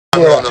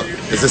You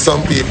see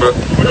some people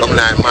come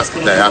like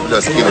mosquito, you have to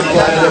just kill it.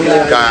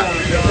 Because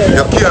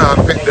you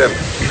can't pick them.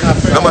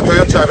 No matter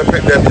you try to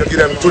pick them, you give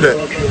them today,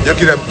 you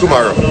give them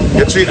tomorrow.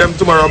 You treat them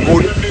tomorrow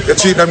good, you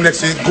treat them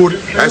next week good.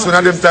 And so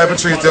when them type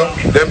of treat you,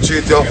 them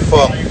treat you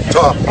fucked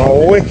up.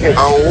 And wicked.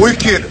 And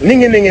wicked.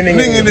 Ningy.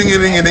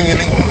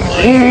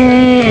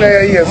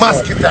 Yes,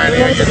 mosquito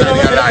in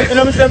your life. You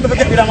know me saying to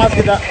get rid of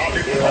mosquito?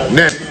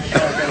 Net.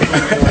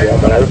 Yeah,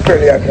 but I'm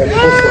pretty at them.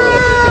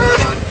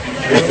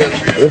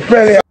 It's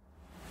pretty.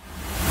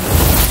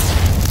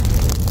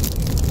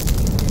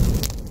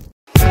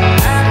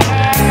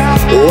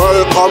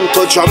 Welcome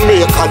to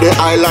Jamaica, the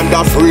island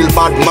of real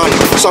bad man.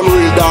 Some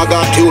real dog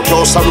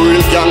attitude, some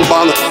real gang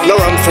bang. No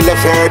run for the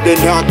fair, the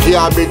not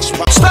garbage.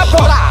 Step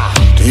up!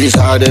 These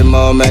are the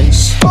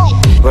moments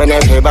when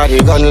everybody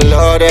gun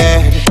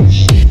loaded.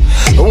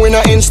 We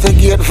not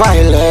instigate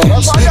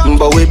violence,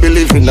 but we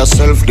believe in the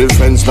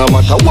self-defense no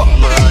matter what.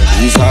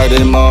 These are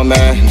the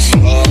moments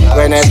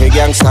when every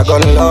gangster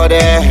gun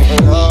loaded.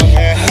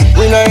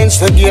 We not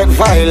instigate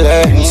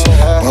violence,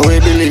 but we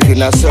believe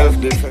in a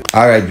self-defense.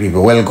 Alright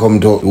people, welcome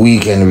to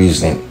Weekend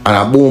Reasoning. And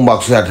a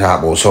Boombox we are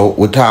talking about. So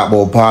we talk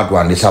about part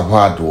 1, this is a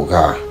part 2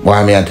 car.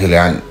 Why me I tell you,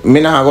 and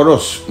me not go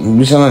just,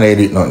 this is not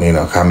edit nothing, you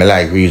know, because I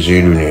like reason,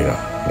 you know.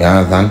 You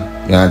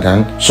understand? You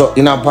understand? So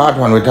in a part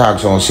 1 we talk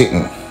some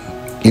sitting.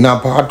 In a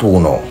part 2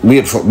 now,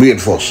 wait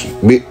first.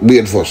 Me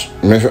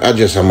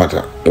adjust a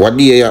matter. What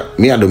do you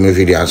me I do my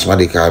video and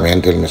somebody call me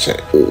and tell me say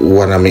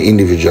one of my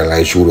individual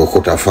I should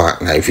cut a fat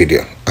night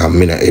video and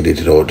me not edit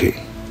it out here.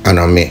 And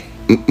I'm me.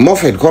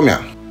 Muffet, come here.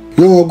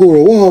 Yo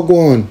Guru, what go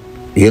on?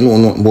 You know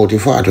nothing about the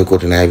fat we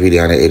cut in a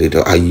video and the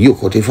editor. Are you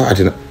cut the fat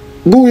in a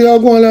go you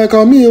go on like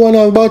a me one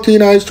of batty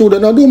in a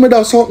student. Now do me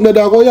that something that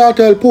I go you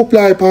tell poop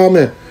like for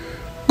me.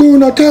 Go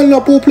not tell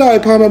no poop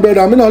like for me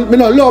brother. Me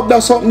not love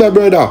that something there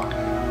brother.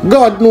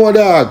 God know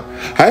dog.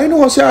 I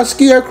know say a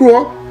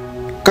scarecrow.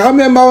 Cause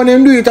remember when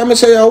them do it, I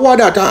say what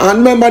that and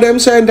remember them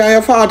saying that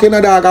you fart in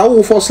a dog and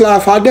who first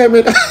laugh at them.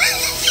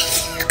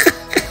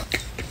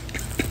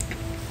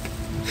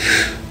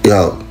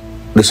 Yo,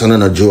 this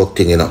one a joke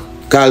thing, you know.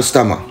 Call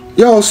Stammer.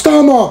 Yo,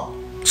 Stammer,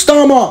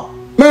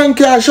 man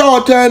can't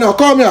shout you know,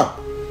 come here.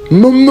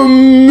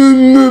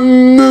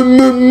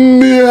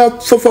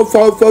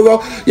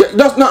 Yeah,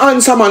 that's not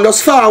answer man,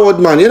 that's forward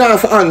man, you don't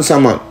have to answer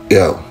man.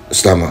 Yo,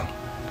 Stammer.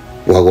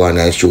 What go on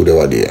and shoot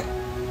over there?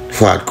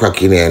 Fat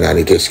crack in there and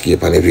it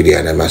escape and every day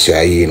and I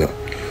say, you know.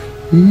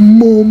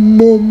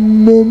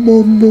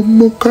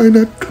 Kind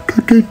of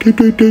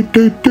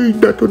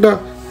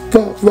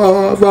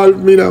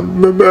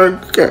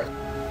that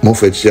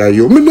Muffet say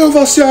you. Me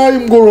never say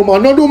him go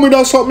man. No do me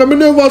that something. Me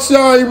never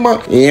say him man.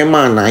 Yeah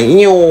man, I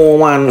know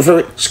man.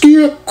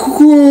 Scare that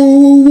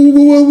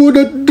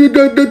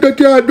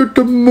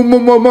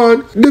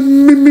man. The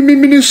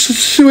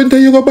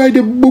when you go buy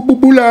the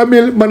bulla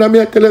milk, man,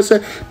 I tell you say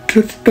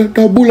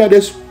the bulla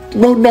this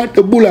no not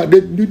the bulla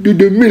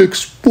the milk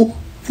spoil.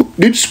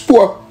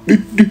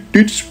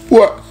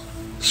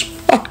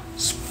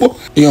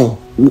 Yo,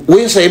 when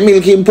you say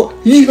milk him put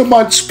yeah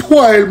man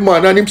spoil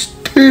man and him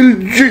still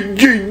drink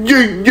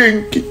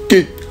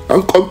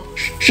and come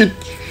shit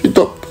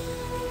up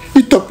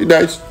in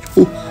that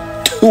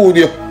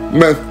studio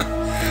man.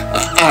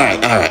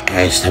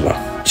 Alright,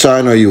 stop. So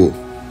I know you.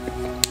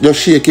 Just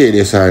shake it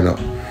this I know.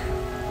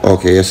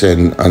 Okay, you said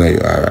I know you,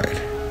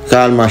 alright.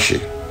 Call Mashi.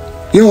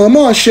 Yo,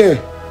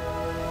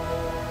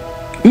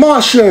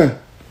 Mashi.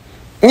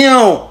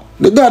 Yo,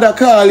 the God that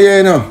call you,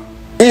 you know.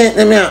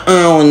 Ain't me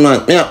own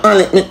man. Me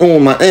only me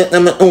own man.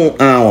 Ain't me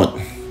own.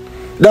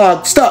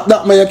 Dog, stop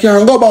that man. You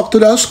can't go back to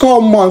the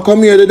scum man.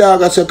 Come here the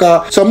dog and say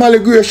some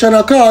allegation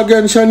a call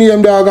against your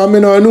name dog and me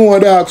no know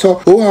dog.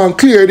 So we want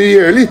clear the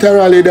air,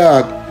 literally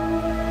dog.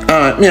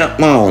 Alright, me out.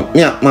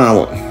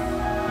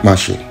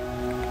 Mashi.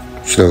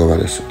 Still over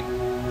this.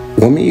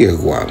 When me hear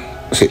go on,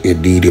 say you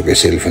did up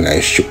yourself in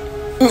a shoe.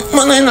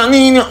 Man, I don't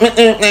need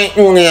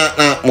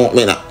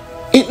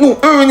it no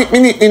earn it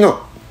minute, you know.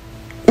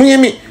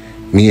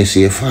 Me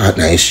say fat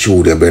nice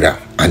shoe the brother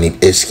and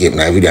it escape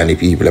now video and the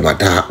people them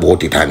talk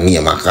about it and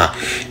name a car.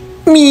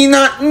 Me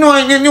not know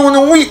you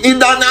know with it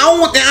down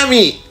out near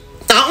me.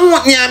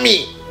 Out near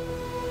me.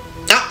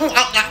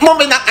 Mom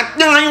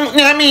not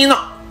near me no.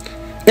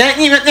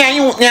 Even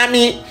near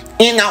me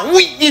in a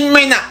wicked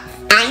manner.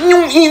 And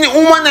you in the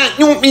woman that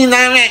you be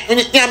alright when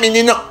it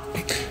me no.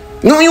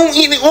 No you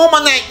in the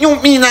woman that you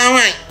be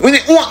alright when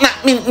it won't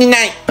not me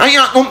night. I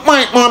don't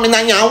mind mom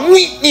and you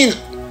wicked.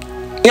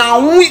 Yeah,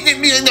 we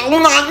did be the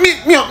one that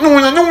meet me up. No,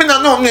 meet me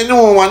up in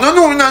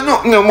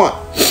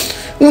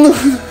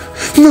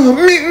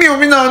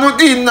no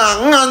thing.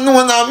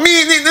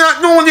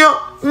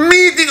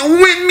 Meet it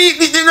when meet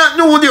it did not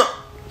know you.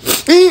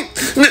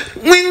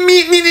 When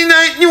meet it did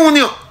not know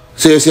you.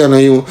 Say, no,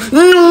 you.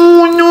 No,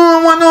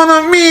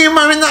 me,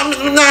 man,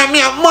 me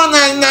a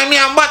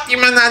body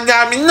man,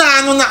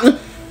 no.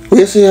 What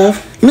you say,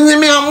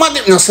 me a body,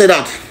 no say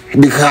that.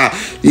 Because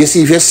you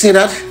see if you say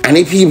that and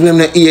the people them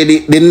hear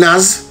the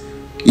Naz,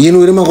 you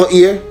know them go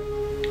hear.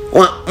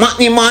 What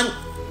matney man?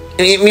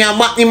 Me a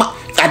matney man.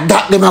 At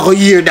that them I go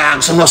hear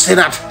dog, so no say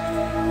that.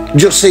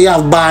 Just say you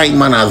have buying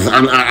manners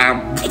and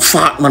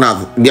fat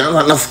manners. You are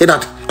not say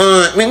that.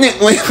 Me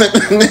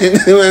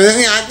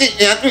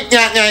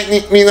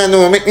no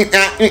know.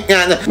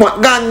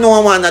 But God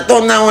know man. I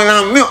don't know when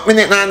I'm milk. Me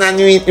man.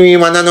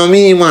 I know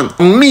me man.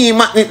 Me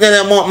man need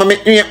them out.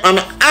 Me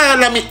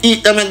all of me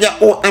eat them and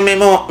get out of me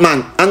mouth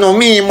man. I know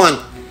me man.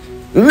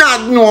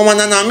 God know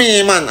man. I know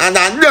me man. And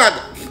that.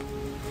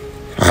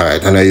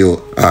 Alright, I know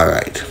you.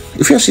 Alright.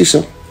 If you see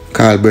so,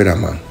 call brother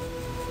man.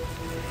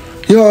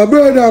 Yo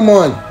brother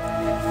man.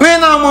 Me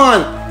no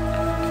man.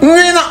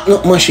 Me no. No,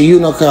 Mashi, you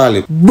no call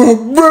him.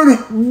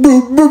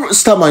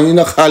 Stop man, you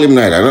no call him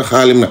neither. No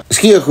call him neither.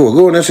 Scarecrow,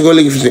 go on and go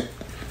look if you say.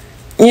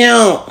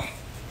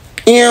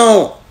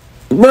 Yo,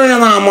 brother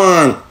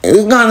man.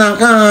 You gonna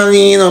call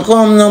me, you know.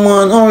 Come no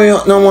man, hurry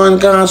up no man,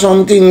 cause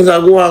some things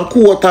are going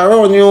quote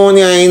around you,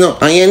 you know.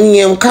 And your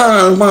name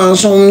call for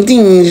some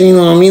things, you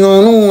know. Me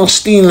no know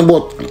still,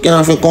 but you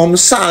have to come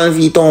solve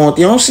it out,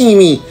 you see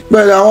me?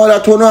 Brother, all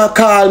that you not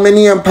call me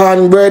name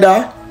pan,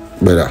 brother.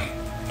 Brother,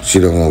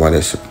 sit down over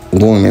this.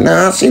 Go on, me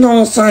nah sit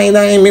down side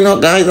of him, you know,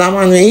 guys, I'm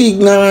an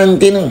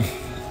ignorant, you know.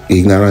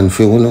 Ignorant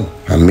for you know.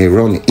 And me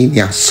run in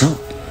your son.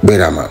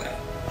 Brother man,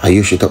 I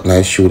you shit up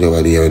nice shoot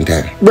over there in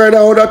time. Brother,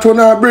 how that you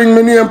not bring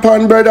me name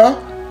pan, brother?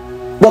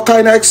 What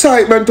kind of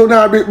excitement you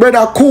not bring?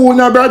 Brother, cool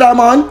now, brother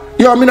man.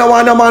 Yo, me no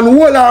want a man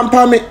hold on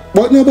for me.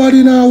 But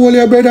nobody now hold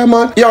your brother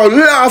man. Yo,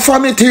 laugh for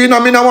me Tina.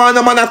 Me no want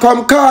a man to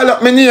come call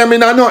up me name. Me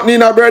no nothing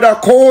in a brother.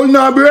 Cool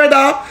now,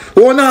 brother.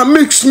 Wanna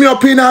mix me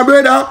up in a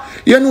brother.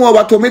 You know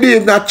what to me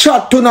did not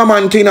chat to no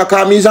man Tina.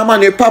 Cause me's a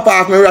man who pop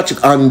off me ratchet.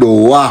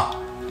 Andoa.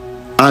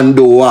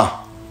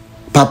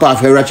 Papa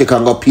off your ratchet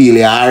and go peel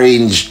your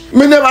orange.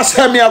 Me never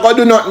say me I go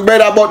do nothing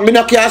brother. But me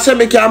no can say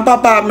me can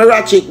pop off me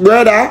ratchet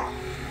brother.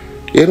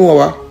 You know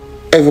what?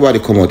 Everybody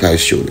come out of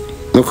his studio.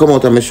 No come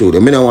out of my studio.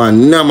 Me no want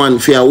no man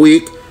for a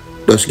week.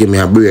 Just give me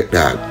a break,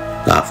 dog.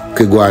 I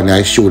could go on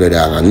his studio,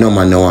 dog, and no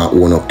man no want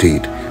own up to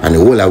it. And the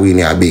whole of we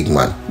need a big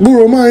man.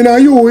 Guru, mine are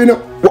you, you know?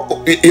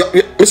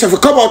 Myself,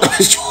 come out of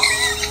his studio.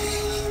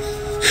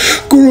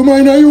 Guru,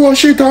 mine are you a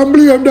shit and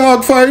blame,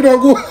 dog, fine,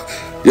 go.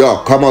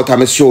 Yo, come out of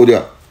my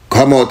studio.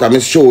 Come out of my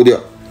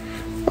studio.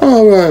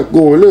 Alright,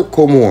 go, look,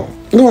 come on.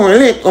 No,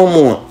 look, come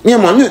on. Yeah,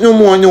 man, no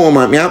more, no,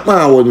 man. Me a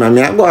power, man.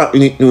 Me a go out,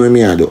 you know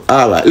me, I do.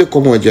 Alright, look,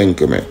 come on,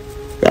 gentlemen.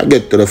 We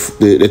get to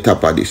the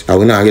top of this. And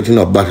we're not getting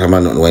no bottom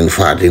and when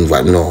fat in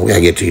fat. No, we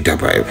are getting to the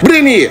top of it.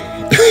 Bring here.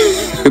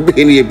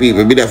 Bring here,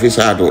 people. Be there for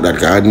sort out that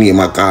card name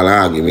a call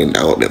argument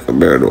out there for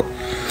bird.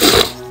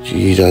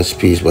 Jesus,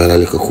 peace, but I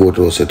like a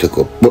courthouse to take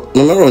up. But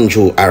no, run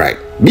through. Alright.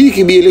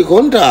 Beaky Bailey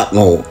contact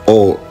now.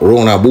 Oh,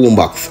 run a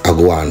boombox a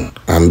go on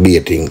and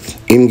beat things.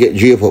 Him get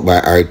draped up by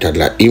our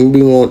toddler. Him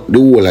bring out the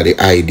whole of the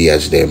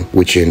ideas them,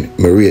 which in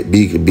me rate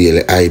Beaky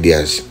Bailey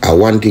ideas. And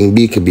one thing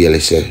Beaky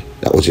Bailey said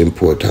that was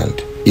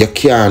important. You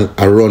can't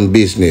run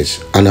business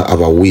and not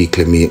have a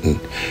weekly meeting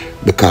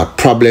because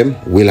problem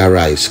will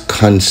arise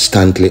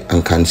constantly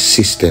and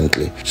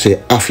consistently. So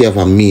you have to have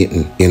a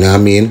meeting, you know what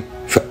I mean?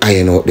 For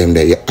iron out them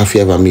there. You have to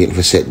have a meeting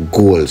for set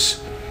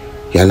goals.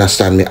 You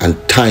understand me? And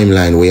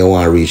timeline where you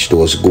want to reach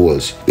those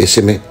goals. You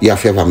see me? You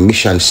have to have a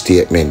mission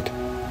statement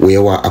where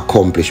you want to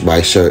accomplish by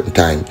a certain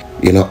time.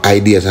 You know,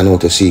 ideas and how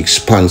to seek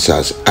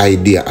sponsors.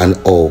 Idea and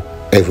how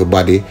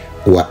everybody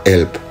who are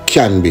help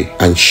can be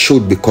and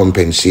should be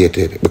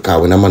compensated,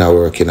 because when a man are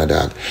working a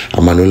dog,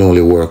 a man will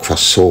only work for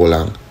so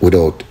long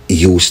without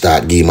you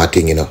start give him a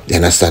thing, you know. You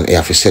understand? You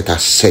have to set a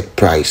set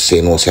price, say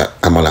no, say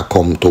a man a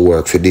come to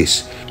work for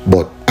this.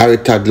 But Harry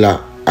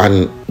Toddler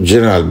and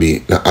General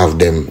B have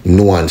them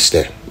nuance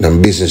there,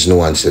 them business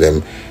nuance to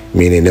them,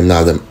 meaning them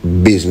now them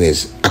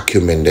business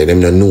acumen there,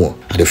 them don't know.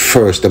 At the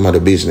first them are the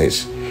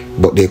business,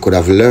 but they could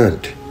have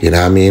learned, you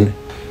know what I mean?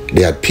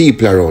 They had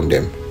people around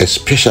them,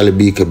 especially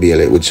Beaky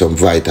Bailey with some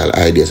vital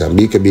ideas. And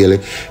Beaky Bailey,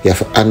 you have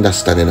to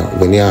understand, you know,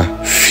 when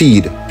you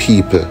feed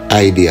people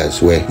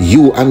ideas where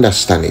you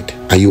understand it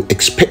and you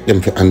expect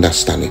them to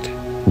understand it,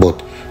 but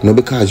not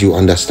because you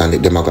understand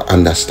it, them are going to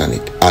understand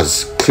it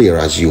as clear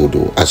as you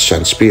do, as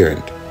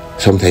transparent.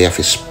 Sometimes you have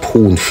to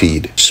spoon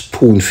feed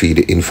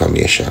the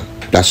information.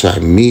 That's why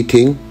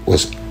meeting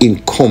was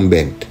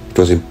incumbent. It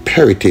was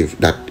imperative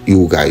that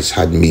you guys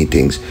had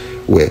meetings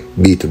where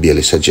Beaky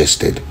Bailey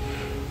suggested.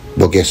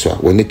 But guess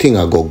what? When the thing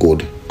I go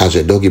good, as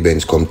a Doggy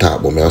Benz come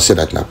talk about me, I said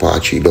that in a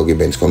part 3, Doggy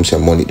Benz come say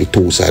money, the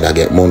two side I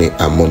get money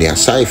and money a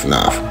siphon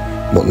off.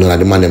 But none of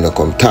the man them not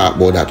come talk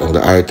about that on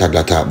the Harry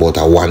Toddler talk about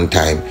a 1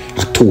 time,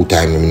 a 2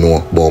 time him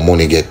know about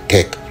money get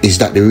tech. Is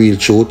that the real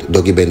truth?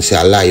 Doggy Benz say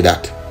I lie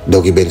that.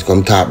 Doggy Benz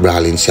come talk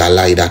brawling say I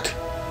lie that.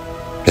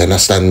 You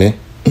understand me?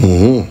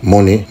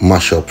 Money,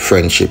 mash up,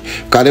 friendship.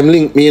 Cause them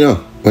link me, you know,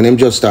 when them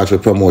just start to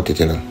promote it,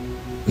 you know.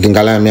 You think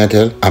I lie me I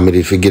tell? I made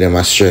it to give them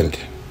a strength.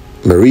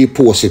 I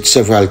repost it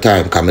several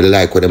times because I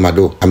like what them I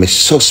do. And I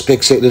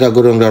suspect that I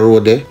go down the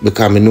road there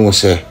because I know,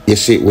 say, you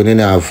see, when you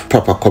have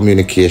proper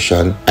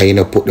communication and you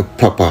know put the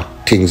proper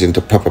things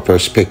into proper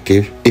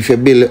perspective, if you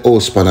build a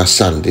house on a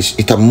sand,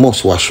 it's a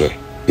must wash way.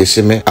 You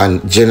see me?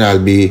 And General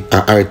B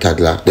and Harry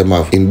Toddler, them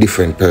have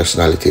indifferent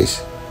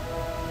personalities.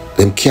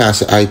 Them can't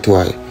say eye to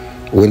eye.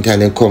 When time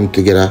they come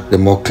together, the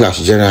more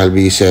clash. General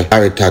B say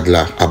Harry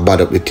Toddler I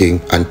bad up the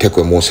thing and take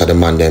away most of the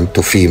man them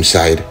to film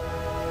side.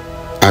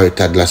 Harry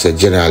Toddler said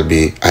General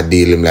B I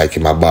deal him like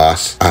him a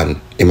boss and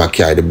him a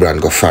carry the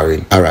brand go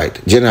foreign. Alright,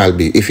 General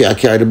B, if you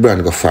carry the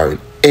brand go foreign,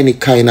 any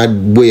kind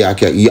of way you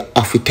carry, you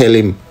have to tell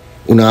him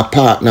una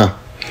partner,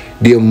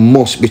 there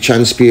must be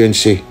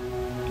transparency.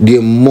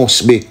 There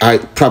must be a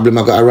problem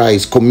that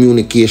arise,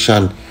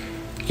 communication.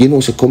 You know,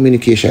 so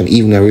communication,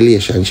 even a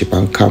relationship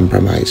and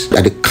compromise.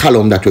 That the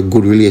column that a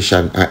good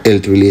relation, a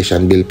healthy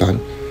relation built on.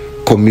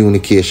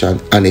 Communication,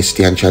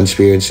 honesty and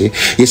transparency.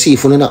 You see,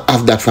 if you don't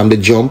have that from the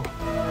jump,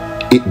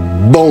 it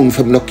bound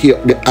from not keep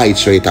the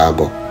heights right to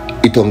go.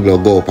 It don't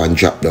go up and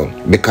drop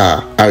down.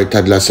 Because Harry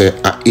Toddler say,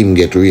 him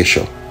get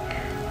ratio.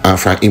 And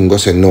from him go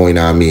say no in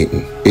our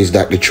meeting. Is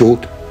that the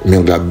truth?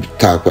 I'm going to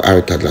talk with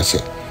Harry Toddler say.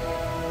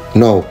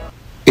 No.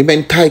 He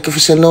been tight if you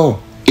say no.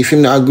 If you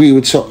not agree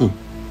with something.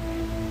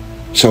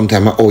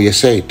 Sometimes I you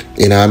say it.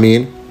 You know what I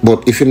mean?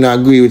 But if you not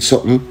agree with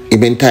something, he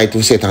been tight if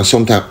you say it. And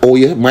sometimes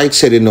you might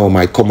say it no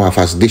might come off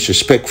as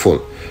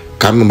disrespectful.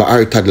 Because remember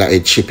Harry Toddler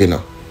head chip, you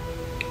know.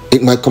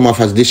 It might come off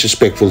as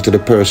disrespectful to the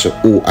person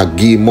who I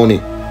give money.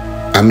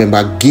 I remember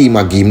I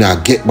give now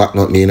get back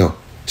nothing, you know.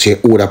 Say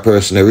owe that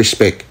person the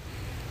respect.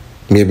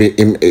 Maybe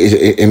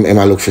him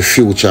look for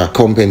future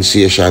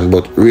compensation,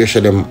 but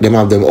ratio them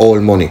have them all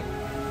money.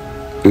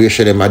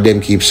 Ratio them at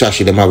them keep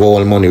sashi, them have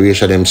all money,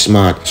 ratio them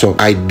smart. So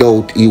I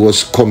doubt he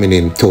was coming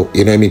in to,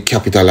 you know what I mean,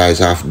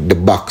 capitalize off the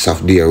box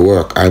of their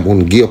work. I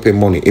wouldn't give up him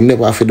money. He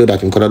never have to do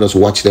that. He could have just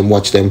watch them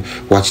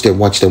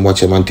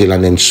until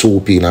and then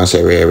soup in and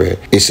say, rare.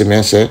 You see me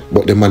I say?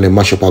 But the man they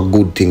mash up a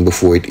good thing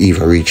before it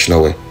even reach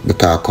nowhere.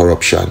 Because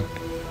corruption,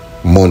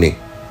 money.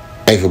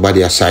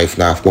 Everybody aside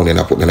now have money and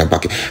put in their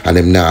pocket and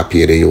them now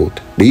pay the youth.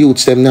 The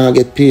youths them now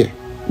get paid.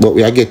 But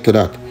we are get to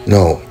that.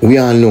 No, we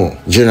all know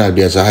General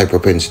B has a high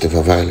propensity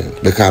for violence.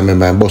 Because I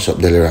remember I bust up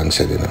Deli Ranx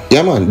said, you know.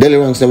 Yeah man, Deli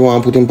Ranx never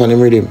want to put him on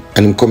him rhythm.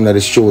 And him come to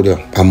the studio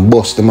and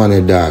bust the man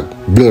head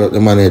dog. Blow up the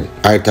man head.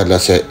 Harry Toddler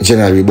said,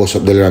 General B bust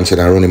up Deli Ranx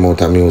and run him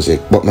out of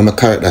music. But I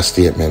correct that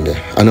statement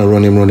there. I don't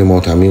run him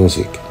out of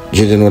music.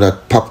 Did you know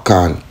that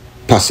Popcorn,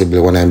 possibly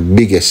one of the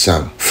biggest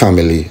song,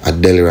 Family,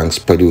 at Deli Ranx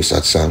produced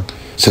that song.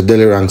 So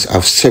Deli Ranx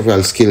have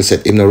several skill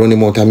sets. Him not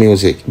running out of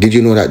music. Did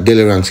you know that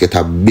Deli Ranx get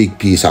a big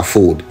piece of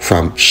food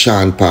from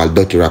Sean Paul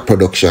Dirty Rap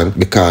production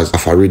because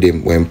of a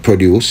rhythm when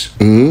produced?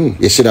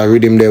 You see that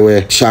rhythm there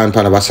where Sean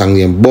Paul have a song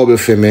named Bubble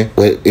for Me,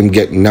 where him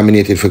get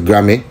nominated for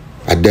Grammy.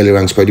 At Deli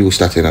Ranx produced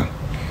that, you know.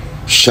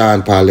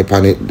 Sean Paul,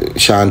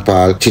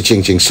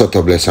 Chiching Ching,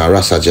 Sotto Bless and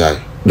Rasa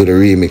Jai do the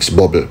remix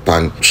Bubble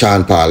pan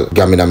Sean Paul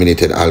Grammy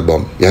nominated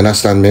album. You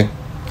understand me?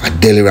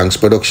 At Deli Ranx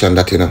production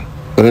that, you know.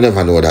 You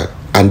never know that.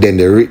 And then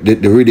the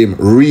rhythm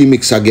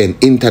remix again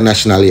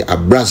internationally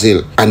at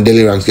Brazil. And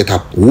Deli Ranx get a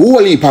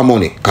whole heap of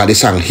money. Because the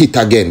song hit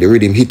again, the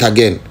rhythm hit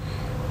again.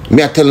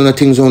 Me I telling the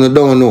things on the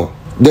don't know.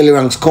 Deli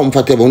Ranx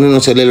comfortable. You know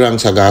say Deli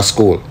Ranx I go to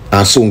school.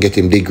 And soon get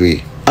him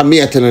degree. And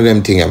me I telling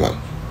them things, man.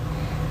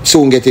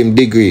 Soon get him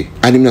degree.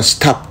 And him not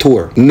stop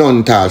tour.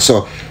 None at all.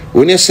 So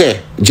when you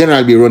say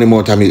General B running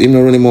out of music, him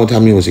not running out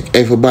of music.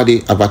 Everybody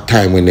have a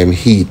time when them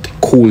heat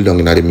cool down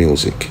in the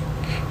music.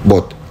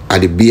 But at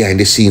the behind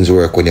the scenes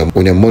work, when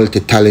you're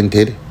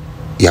multi-talented,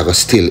 you gotta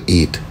still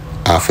eat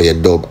after your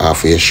dub,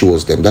 after your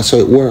shows them. That's how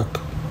it work.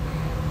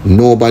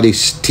 Nobody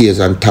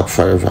stays on top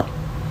forever.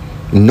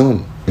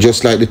 None.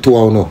 Just like the two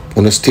I know.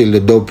 When still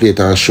the dub plate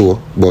and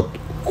show, but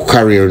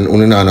career,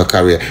 no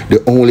career.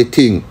 The only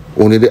thing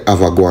only they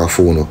ever go on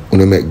for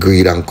when make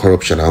greed and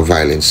corruption and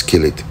violence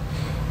kill it.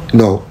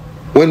 Now,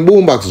 when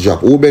Boombox drop,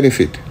 who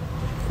benefit?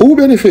 Who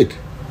benefit?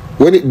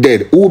 When it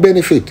dead, who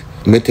benefit?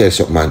 Me tell you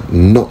something,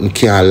 man, nothing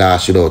can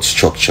last without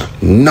structure.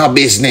 No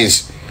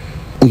business.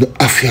 You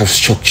have to have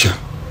structure.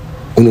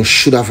 You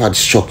should have had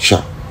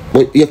structure.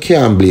 But you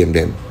can't blame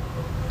them.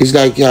 It's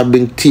like you have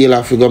been tailor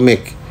if you go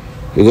make.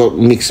 You go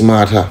mix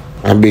mortar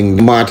and bring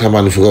mortar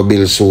man if you go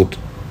build suit.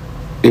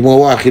 You go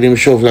walk in him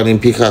shovel and him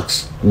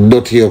pickaxe.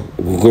 Dirty up,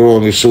 go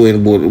around the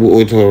sewing board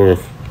with her work.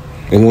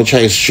 You go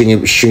try to string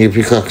a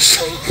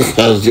pickaxe.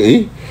 Because do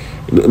it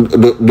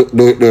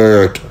the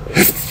earth.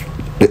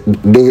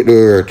 Do it the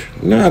earth.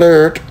 Not the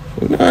earth.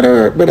 Not the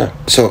earth, brother.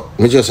 So,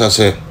 me just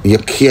say, you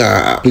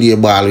can't play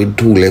ball with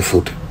two left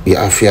foot. You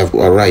have to have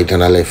a right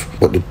and a left.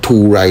 But the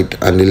two right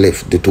and the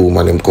left, the two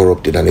man them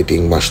corrupted and the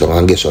thing mashed down.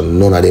 And guess what?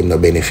 None of them no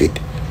benefit.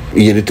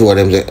 You hear the two of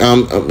them say,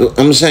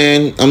 I'm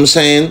saying, I'm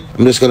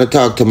just going to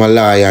talk to my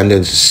lawyer and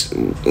then,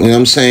 you know what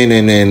I'm saying,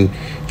 and then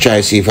try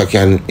to see if I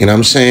can, you know what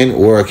I'm saying,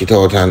 work it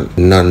out and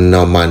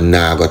no man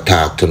now go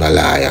talk to no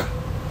lawyer.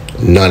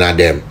 None of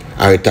them.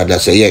 I thought that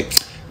say, yeah,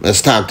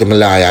 let's talk to my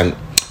lawyer and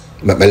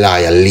make my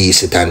lawyer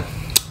lease it and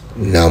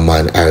no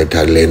man, Harry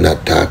Toddler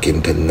not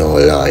talking to no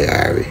lawyer,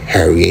 Harry.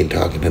 Harry ain't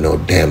talking to no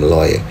damn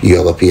lawyer. You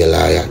ever pay a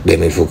lawyer,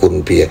 then if you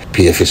couldn't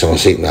pay for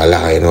something, a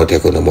lawyer no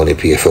take on the money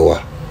pay for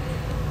what?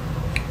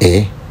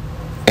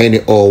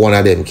 One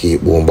of them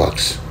keep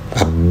Boombox.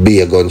 A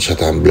big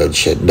gunshot and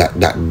bloodshed,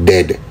 that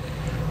dead.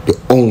 The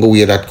only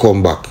way that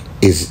come back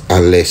is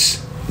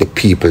unless the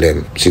people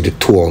them, see the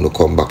two of them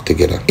come back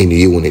together in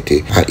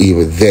unity. And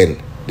even then,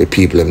 the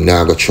people them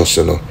now go trust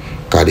you know,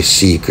 because the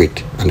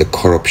secret and the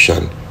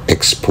corruption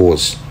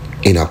exposed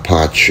in a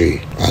part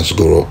 3 as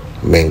Guru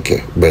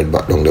Menke bred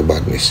back down the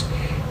badness.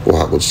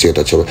 What would say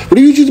that trouble? But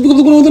if you choose to become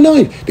the one of the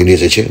night, then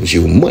there's a chance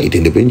you might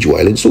end up in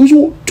jail, and so is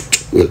what?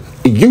 Well,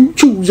 you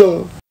choose.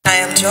 I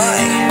am Joy.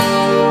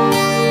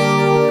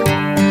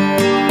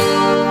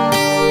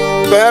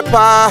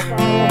 Pepper,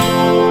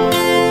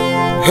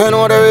 you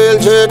know the real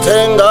G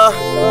thing,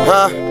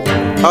 huh?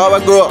 How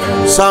we grow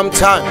up,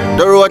 sometime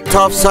the road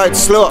tough side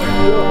slow.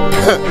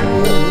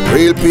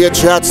 Real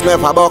patriots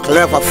never buck,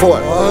 never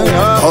fall.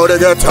 How they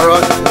get to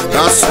run,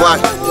 that's why.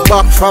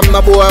 Back from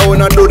the boy, we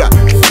not do that.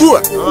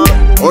 Boy,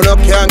 who no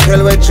can't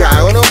kill with joy,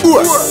 who no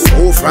boy.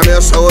 Who from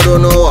your soul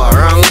don't know what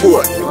wrong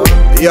boy.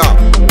 Yo,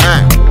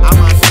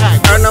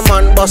 and a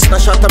man bust a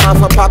shot him off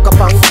a pack up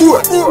and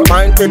board.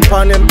 Pointed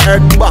on him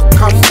head back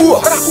and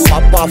board.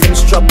 Pop off him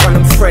strap on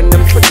him friend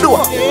him for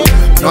door.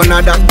 None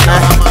of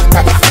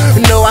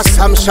that, no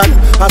assumption.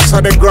 I saw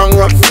the ground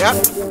rough, yeah.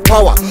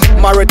 Power,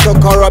 married to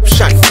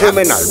corruption.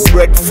 Criminal,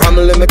 bred from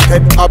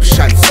limited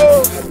options.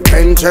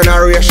 10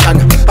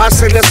 generation. I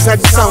see the said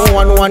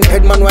someone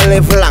wanted man will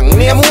live long.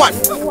 Name one.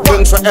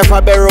 Things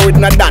forever buried with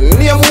not done.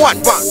 Name one.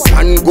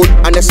 One good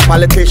honest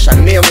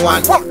politician. Name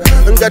one.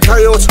 And get a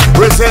youth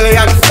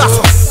resilient.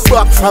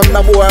 Back from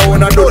the boy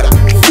who no do that.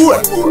 Boy,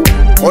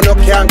 who no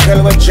can't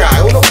kill with joy.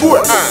 Who no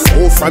boy.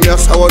 Who from your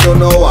soul don't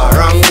know what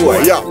wrong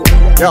boy. Yo,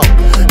 yo,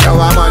 now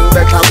a man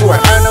better boy.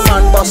 And a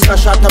man bust a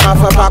shot him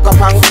off a back up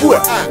and boy.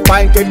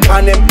 Pointed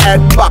on him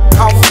head back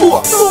and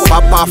boy.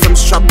 Pop off him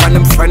strap on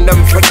him friend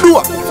him for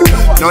door.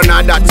 None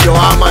of that, you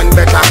a man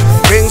better.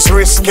 Things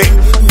risky,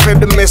 for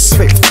the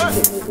misfit.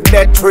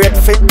 Death rate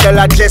fit the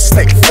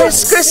logistic.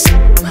 Risky,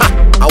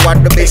 I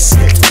want the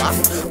biscuit.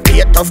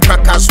 Be a tough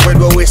crackers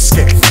with the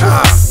whiskey.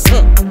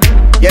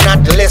 You're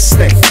not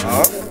listening.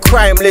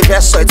 Crime live here,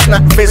 so it's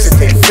not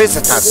visiting.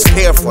 Visitors,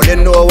 careful, you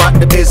know what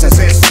the business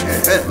is.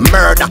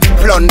 Murder,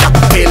 plunder,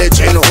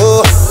 pillaging,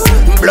 oh.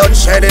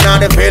 Bloodshed in all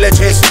the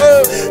villages.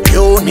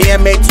 You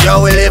name it, you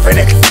will live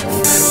in it.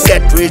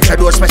 Get rich, I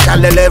do a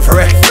special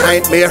delivery.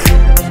 Nightmare,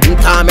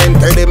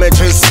 tormented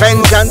images.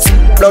 Vengeance,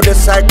 bloody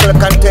cycle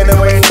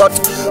continuing. But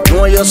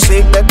know you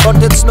seek that, but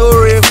it's no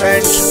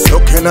revenge.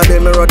 Looking at the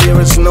mirror,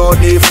 there is no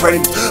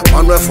different.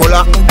 Man, we're full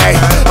of, hey.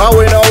 And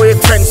we know we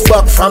trends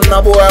back from the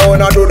boy, who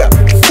no do that.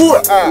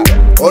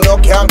 Who no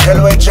can't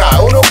tell with joy,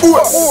 who no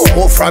boy.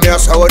 Who from your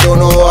soul don't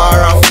know what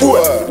wrong boy.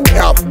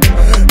 Yup,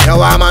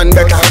 now a man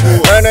better.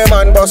 Any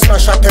man bust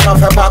no shot him off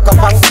a back up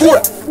and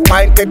boy.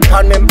 Pointed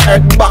on him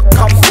head back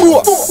and boy.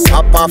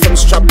 Pop off him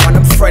strap on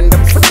him friend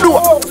him for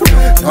door.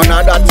 None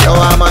of that, now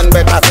a man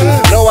better.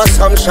 No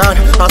assumption,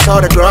 I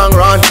saw the ground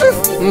run.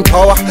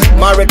 Power,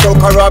 married to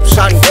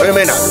corruption.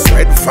 Criminal,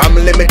 bred from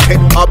limited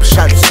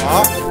options.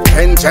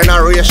 10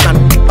 generation,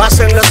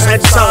 passing the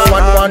said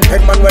someone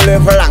wanted man will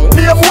live long.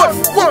 Name one,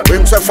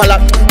 himself a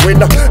lot with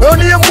no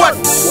name one.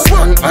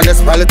 One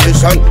honest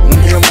politician,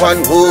 name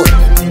one who.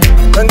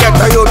 And get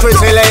a youth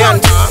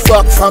resilient.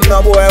 Back from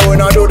the boy who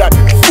no do that.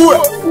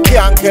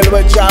 Can't kill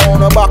with joy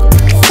on the back.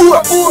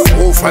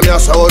 Who from your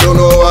soul don't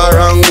know what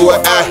wrong boy.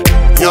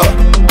 Yo,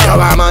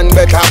 a man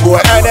better boy.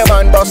 Any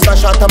man bust a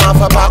shot him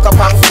off a back up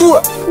and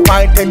boy.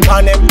 Pointed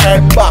on him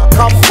head back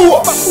and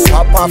boy.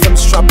 Pop off him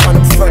strap on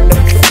him friend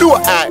him do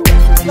it.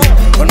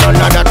 But none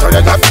of that to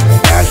the top.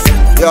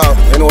 Yo,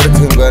 you know the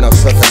thing going on,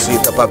 suck a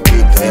seat up a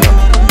beat, you know.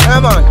 Hey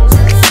man,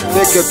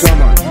 take your time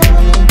man.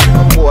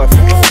 Boy,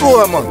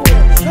 man.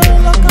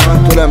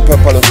 To them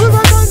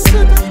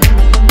people.